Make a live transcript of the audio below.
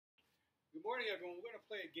Good morning, everyone. We're going to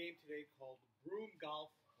play a game today called Broom Golf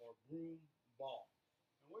or Broom Ball.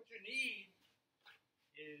 And what you need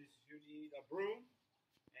is a broom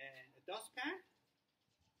and a dustpan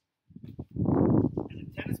and a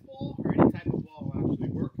tennis ball or any type of ball will actually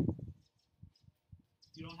work.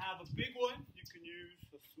 If you don't have a big one, you can use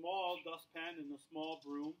a small dustpan and a small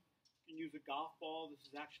broom. You can use a golf ball. This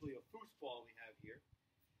is actually a foosball we have here.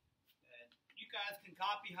 And you guys can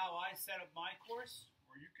copy how I set up my course,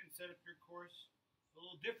 or you can set up your course a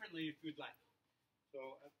little differently if you'd like.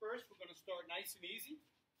 So at first we're going to start nice and easy.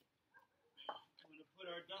 I'm going to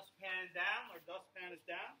put our dustpan down. Our dustpan is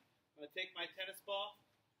down. I'm going to take my tennis ball,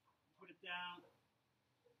 put it down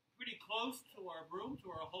pretty close to our broom,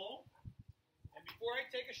 to our hole. And before I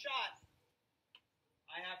take a shot,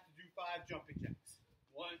 I have to do 5 jumping jacks.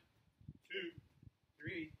 1, 2,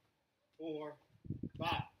 3, 4,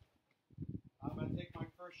 5. I'm going to take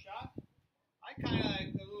my first shot. I kind of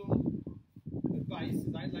like a little advice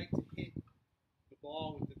is I like to hit the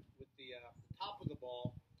ball with the top of the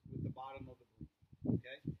ball with the bottom of the broom.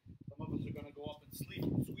 Okay, some of us are going to go up and sweep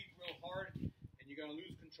real hard, and you're going to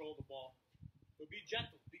lose control of the ball. So be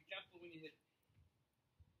gentle when you hit it.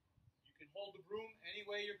 You can hold the broom any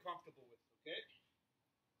way you're comfortable with. Okay.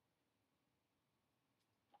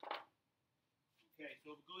 Okay,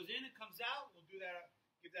 so if it goes in and comes out, we'll do that.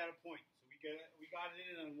 Give that a point. So we got it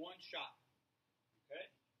in on one shot. Okay,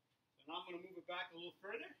 so now I'm going to move it back a little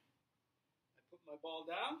further. I put my ball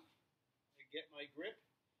down. I get my grip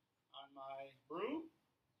on my broom,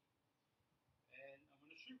 and I'm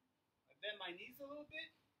going to shoot. I bend my knees a little bit,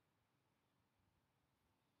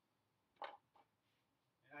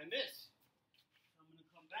 and I miss. So I'm going to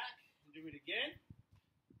come back and do it again.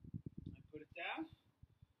 I put it down.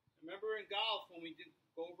 Remember in golf, when we did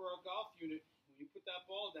go over our golf unit, when you put that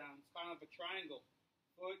ball down, it's kind of a triangle.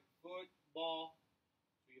 Foot, ball.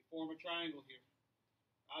 So you form a triangle here.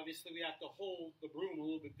 Obviously, we have to hold the broom a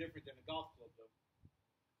little bit different than a golf club, though.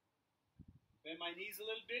 Bend my knees a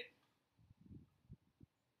little bit.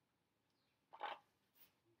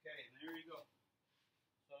 Okay, and there you go.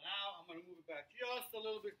 So now I'm going to move it back just a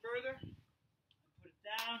little bit further. Put it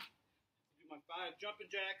down. Do my 5 jumping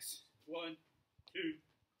jacks. 1, 2,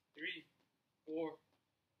 3, 4, 5. I'm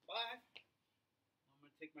going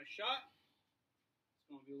to take my shot. It's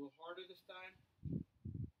going to be a little harder this time.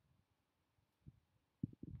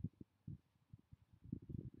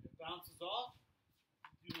 It bounces off.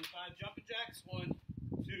 Do my 5 jumping jacks. 1, 2,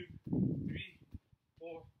 3, 4, 5. I'm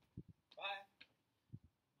going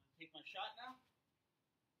to take my shot now.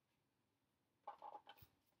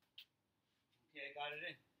 Okay, I got it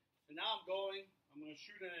in. So now I'm going to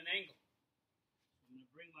shoot at an angle. I'm going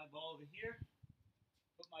to bring my ball over here,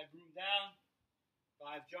 put my broom down,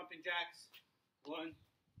 5 jumping jacks, 1,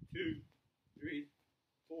 2, 3,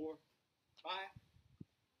 4, 5.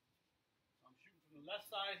 So I'm shooting from the left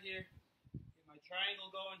side here, get my triangle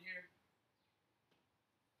going here.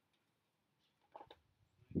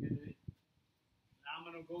 Now I'm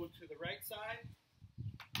going to go to the right side.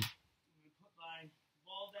 I'm going to put my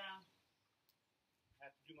ball down. I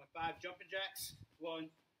have to do my 5 jumping jacks, 1,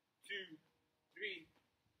 2, 3,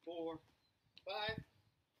 4, 5.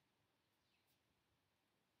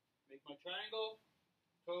 Make my triangle.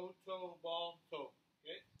 Toe, toe, ball, toe.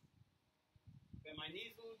 Okay? Bend my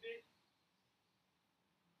knees a little bit.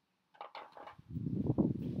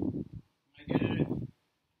 I get it in.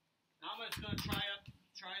 Now I'm just going to try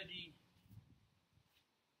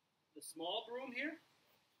the small broom here.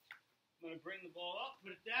 I'm going to bring the ball up,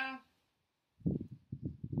 put it down. I'm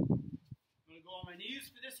going to go on my knees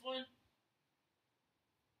for this one.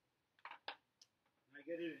 I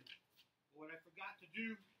get it in. What I forgot to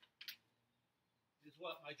do is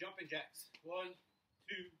what? My jumping jacks. 1, 2,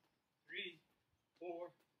 3, 4, 5.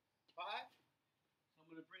 So I'm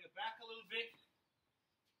going to bring it back a little bit.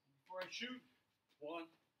 Before I shoot, 1,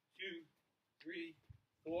 2, 3,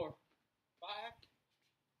 4, 5.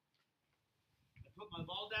 I put my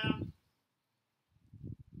ball down.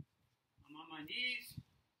 I'm on my knees.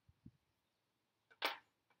 I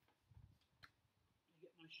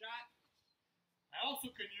get my shot. I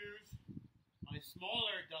also can use my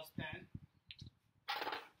smaller dustpan.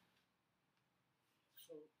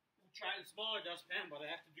 So we'll try the smaller dustpan, but I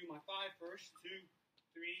have to do my 5 first. 2, 3,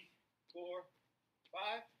 4,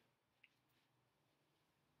 5.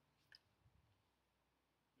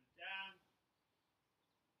 Put it down.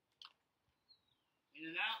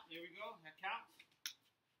 In and out. There we go. That counts.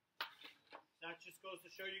 That just goes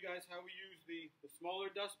to show you guys how we use the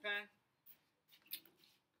smaller dustpan.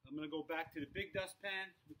 I'm going to go back to the big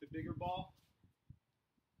dustpan with the bigger ball.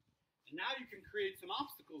 And now you can create some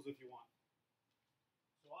obstacles if you want.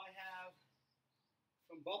 So I have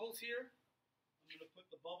some bubbles here. I'm going to put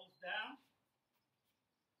the bubbles down.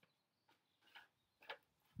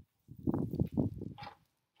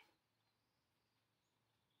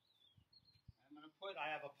 I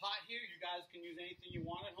have a pot here. You guys can use anything you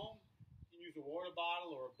want at home. You can use a water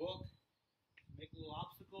bottle or a book. Make a little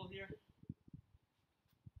obstacle here.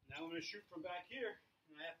 Now I'm going to shoot from back here,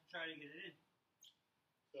 and I have to try to get it in.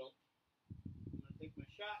 So I'm going to take my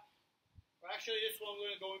shot. Or actually, this one I'm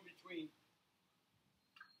going to go in between.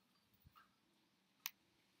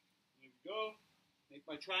 There we go. Make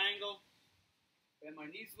my triangle. Bend my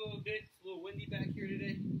knees a little bit. It's a little windy back here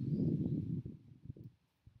today.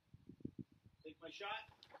 My shot,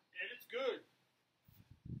 and it's good.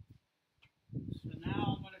 So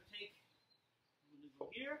now I'm going to go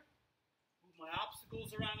here, move my obstacles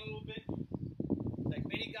around a little bit, like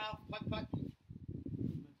mini golf, putt-putt. I'm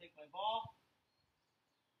going to take my ball.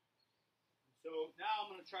 So now I'm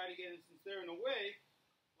going to try to get it, since they're in a way,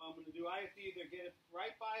 what I'm going to do, I have to either get it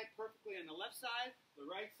right by it perfectly on the left side, the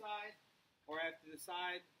right side, or I have to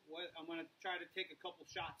decide what I'm going to try to take a couple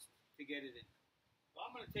shots to get it in. So I'm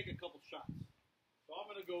going to take a couple shots. So I'm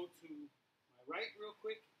going to go to my right real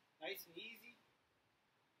quick, nice and easy.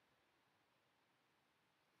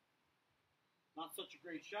 Not such a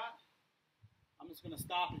great shot. I'm just going to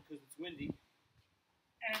stop it because it's windy.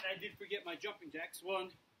 And I did forget my jumping jacks. 1,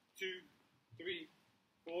 2, 3,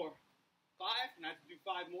 4, 5. And I have to do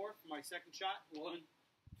 5 more for my second shot. 1,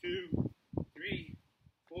 2, 3,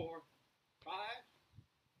 4, 5.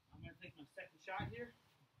 I'm going to take my second shot here.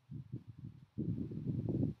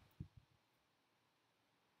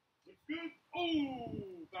 Good.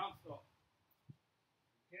 Oh, bounced off.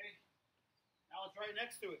 Okay. Now it's right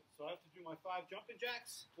next to it. So I have to do my 5 jumping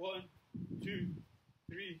jacks. 1, 2,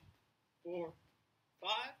 3, 4,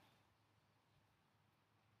 5.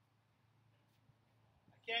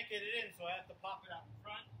 I can't get it in, so I have to pop it out in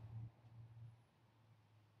front.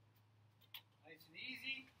 Nice and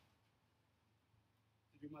easy.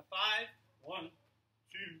 To do my 5. 1,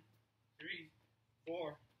 2, 3,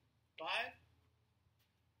 4, 5.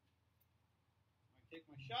 Take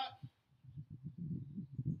my shot,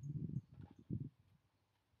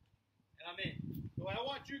 and I'm in. So what I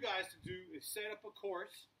want you guys to do is set up a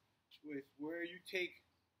course with where you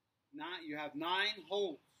have 9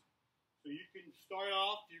 holes. So you can start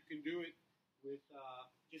off, you can do it with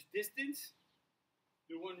just distance,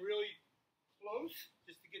 do one really close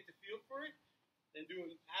just to get the feel for it, then do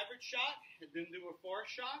an average shot, and then do a far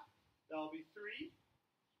shot. That'll be 3.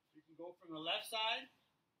 You can go from the left side,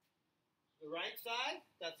 the right side,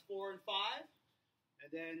 that's 4 and 5, and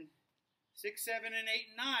then 6, 7, and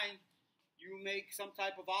 8, and 9, you make some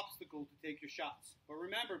type of obstacle to take your shots. But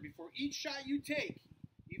remember, before each shot you take,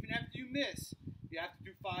 even after you miss, you have to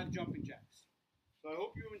do 5 jumping jacks. So I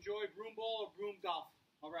hope you enjoy broom ball or broom golf.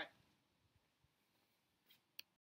 All right.